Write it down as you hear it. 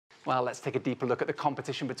Well, let's take a deeper look at the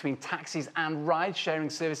competition between taxis and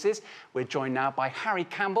ride-sharing services. We're joined now by Harry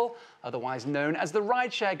Campbell, otherwise known as the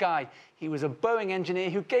Rideshare Guy. He was a Boeing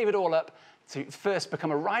engineer who gave it all up to first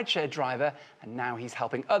become a rideshare driver, and now he's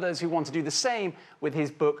helping others who want to do the same with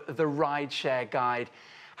his book, The Rideshare Guide.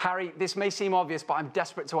 Harry, this may seem obvious, but I'm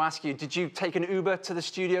desperate to ask you, did you take an Uber to the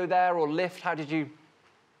studio there or Lyft? How did you...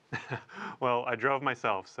 Well, I drove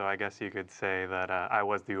myself, so I guess you could say that I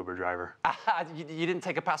was the Uber driver. You didn't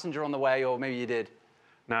take a passenger on the way, or maybe you did?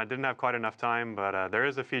 No, I didn't have quite enough time, but there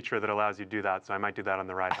is a feature that allows you to do that, so I might do that on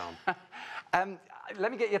the ride home.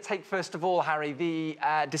 Let me get your take, first of all, Harry. The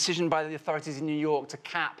decision by the authorities in New York to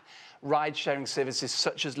cap ride-sharing services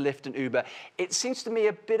such as Lyft and Uber, it seems to me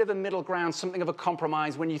a bit of a middle ground, something of a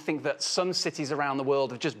compromise when you think that some cities around the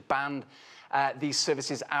world have just banned these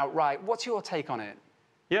services outright. What's your take on it?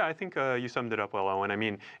 Yeah, I think you summed it up well, Owen. I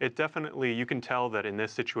mean, it definitely, you can tell that in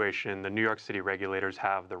this situation, the New York City regulators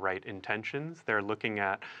have the right intentions. They're looking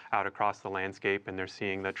out across the landscape and they're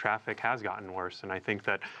seeing that traffic has gotten worse. And I think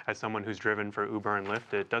that as someone who's driven for Uber and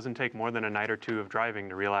Lyft, it doesn't take more than a night or two of driving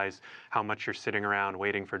to realize how much you're sitting around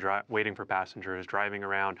waiting for passengers, driving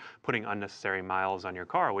around, putting unnecessary miles on your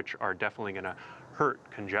car, which are definitely going to hurt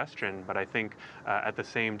congestion. But I think at the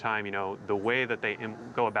same time, you know, the way that they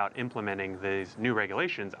go about implementing these new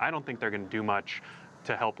regulations, I don't think they're going to do much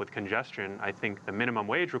to help with congestion. I think the minimum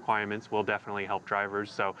wage requirements will definitely help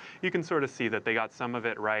drivers. So you can sort of see that they got some of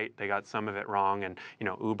it right, they got some of it wrong. And, you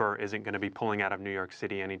know, Uber isn't going to be pulling out of New York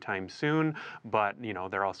City anytime soon, but, you know,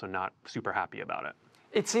 they're also not super happy about it.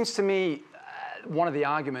 It seems to me one of the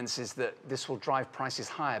arguments is that this will drive prices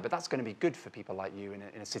higher, but that's going to be good for people like you in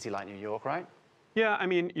a city like New York, right? Yeah, I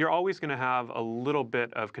mean, you're always going to have a little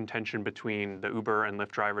bit of contention between the Uber and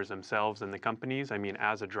Lyft drivers themselves and the companies. I mean,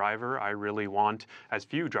 as a driver, I really want as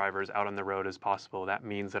few drivers out on the road as possible. That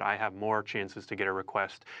means that I have more chances to get a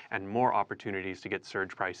request and more opportunities to get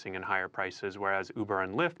surge pricing and higher prices, whereas Uber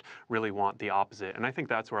and Lyft really want the opposite. And I think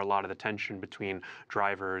that's where a lot of the tension between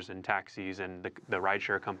drivers and taxis and the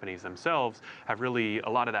rideshare companies themselves have really, a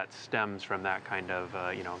lot of that stems from that kind of,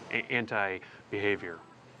 you know, anti-behavior.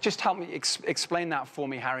 Just help me explain that for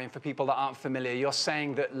me, Harry, and for people that aren't familiar. You're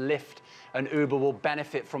saying that Lyft and Uber will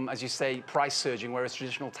benefit from, as you say, price surging, whereas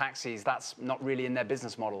traditional taxis, that's not really in their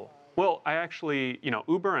business model. Well, I actually, you know,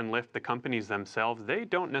 Uber and Lyft, the companies themselves, they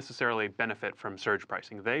don't necessarily benefit from surge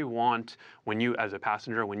pricing. They want, when you, as a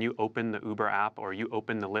passenger, when you open the Uber app or you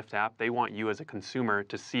open the Lyft app, they want you as a consumer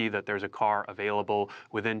to see that there's a car available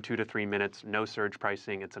within 2 to 3 minutes, no surge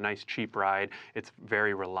pricing. It's a nice, cheap ride. It's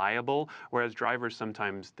very reliable. Whereas drivers,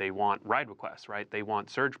 sometimes they want ride requests, right? They want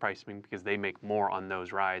surge pricing because they make more on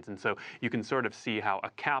those rides. And so you can sort of see how a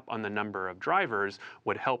cap on the number of drivers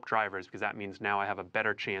would help drivers, because that means now I have a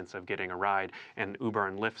better chance of getting a ride. And Uber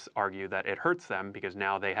and Lyft argue that it hurts them because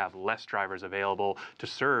now they have less drivers available to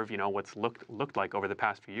serve, you know, what's looked like over the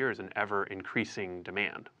past few years an ever increasing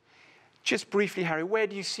demand. Just briefly, Harry, where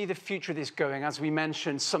do you see the future of this going? As we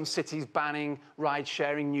mentioned, some cities banning ride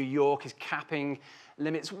sharing, New York is capping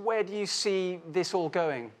limits. Where do you see this all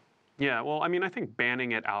going? Yeah, well, I mean, I think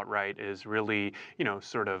banning it outright is really, you know,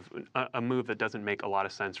 sort of a move that doesn't make a lot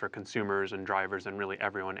of sense for consumers and drivers and really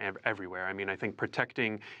everyone everywhere. I mean, I think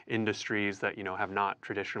protecting industries that, you know, have not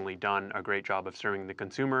traditionally done a great job of serving the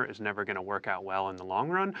consumer is never going to work out well in the long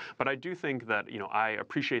run. But I do think that, you know, I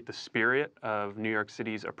appreciate the spirit of New York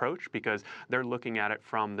City's approach because they're looking at it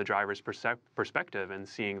from the driver's perspective and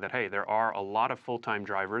seeing that, hey, there are a lot of full-time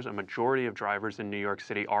drivers. A majority of drivers in New York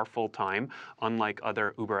City are full-time, unlike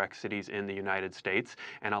other UberX cities in the United States,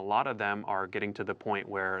 and a lot of them are getting to the point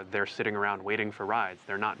where they're sitting around waiting for rides.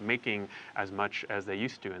 They're not making as much as they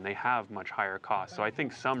used to, and they have much higher costs. So I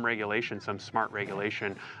think some regulation, some smart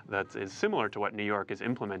regulation that is similar to what New York is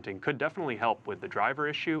implementing could definitely help with the driver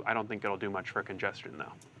issue. I don't think it'll do much for congestion,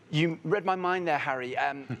 though. You read my mind there, Harry.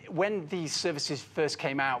 When these services first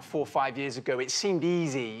came out 4 or 5 years ago, it seemed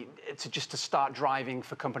easy to start driving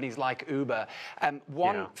for companies like Uber.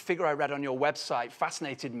 One figure I read on your website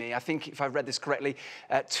fascinated me. I think, if I've read this correctly,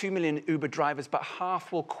 2 million Uber drivers, but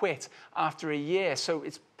half will quit after a year. So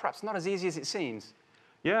it's perhaps not as easy as it seems.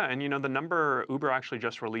 Yeah, and you know, the number, Uber actually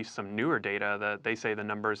just released some newer data that they say the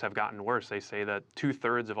numbers have gotten worse. They say that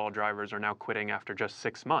 2/3 of all drivers are now quitting after just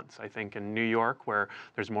 6 months. I think in New York, where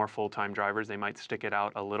there's more full-time drivers, they might stick it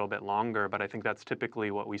out a little bit longer, but I think that's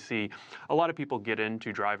typically what we see. A lot of people get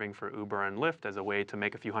into driving for Uber and Lyft as a way to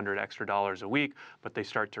make a few $100 extra a week, but they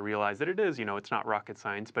start to realize that it is, you know, it's not rocket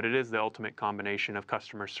science, but it is the ultimate combination of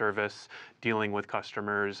customer service, dealing with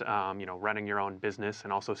customers, you know, running your own business,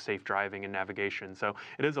 and also safe driving and navigation. So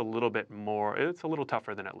it is a little bit more, it's a little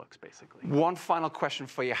tougher than it looks, basically. One final question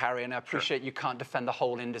for you, Harry, and I appreciate you can't defend the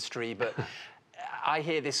whole industry, but I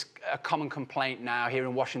hear this a common complaint now here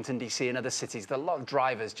in Washington, D.C. and other cities that a lot of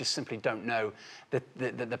drivers just simply don't know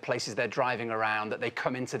the places they're driving around, that they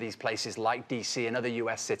come into these places like D.C. and other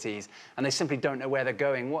U.S. cities, and they simply don't know where they're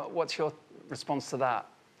going. What's your response to that?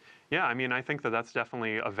 Yeah, I mean, I think that that's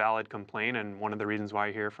definitely a valid complaint, and one of the reasons why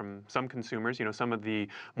I hear from some consumers, some of the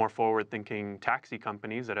more forward-thinking taxi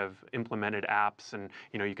companies that have implemented apps, and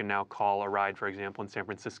you can now call a ride, for example, in San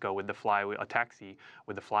Francisco with the Flywheel, a taxi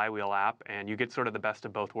with the Flywheel app, and you get sort of the best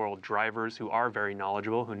of both worlds. Drivers who are very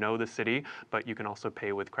knowledgeable, who know the city, but you can also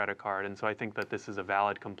pay with credit card, and so I think that this is a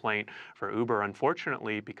valid complaint for Uber.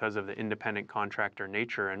 Unfortunately, because of the independent contractor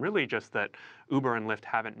nature, and really just that Uber and Lyft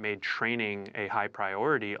haven't made training a high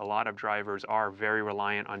priority, a lot of drivers are very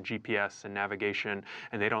reliant on GPS and navigation,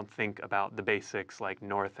 and they don't think about the basics like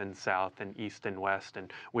north and south and east and west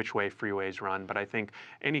and which way freeways run. But I think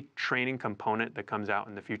any training component that comes out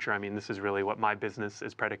in the future, I mean, this is really what my business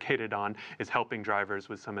is predicated on, is helping drivers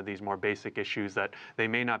with some of these more basic issues that they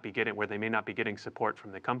may not be getting, where they may not be getting support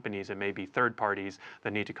from the companies. It may be third parties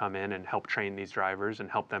that need to come in and help train these drivers and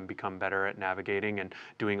help them become better at navigating and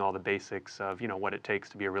doing all the basics of, what it takes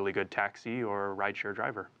to be a really good taxi or rideshare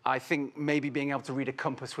driver. I think maybe being able to read a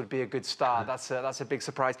compass would be a good start. That's a big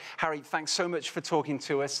surprise. Harry, thanks so much for talking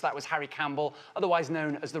to us. That was Harry Campbell, otherwise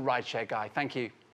known as the Rideshare Guy. Thank you.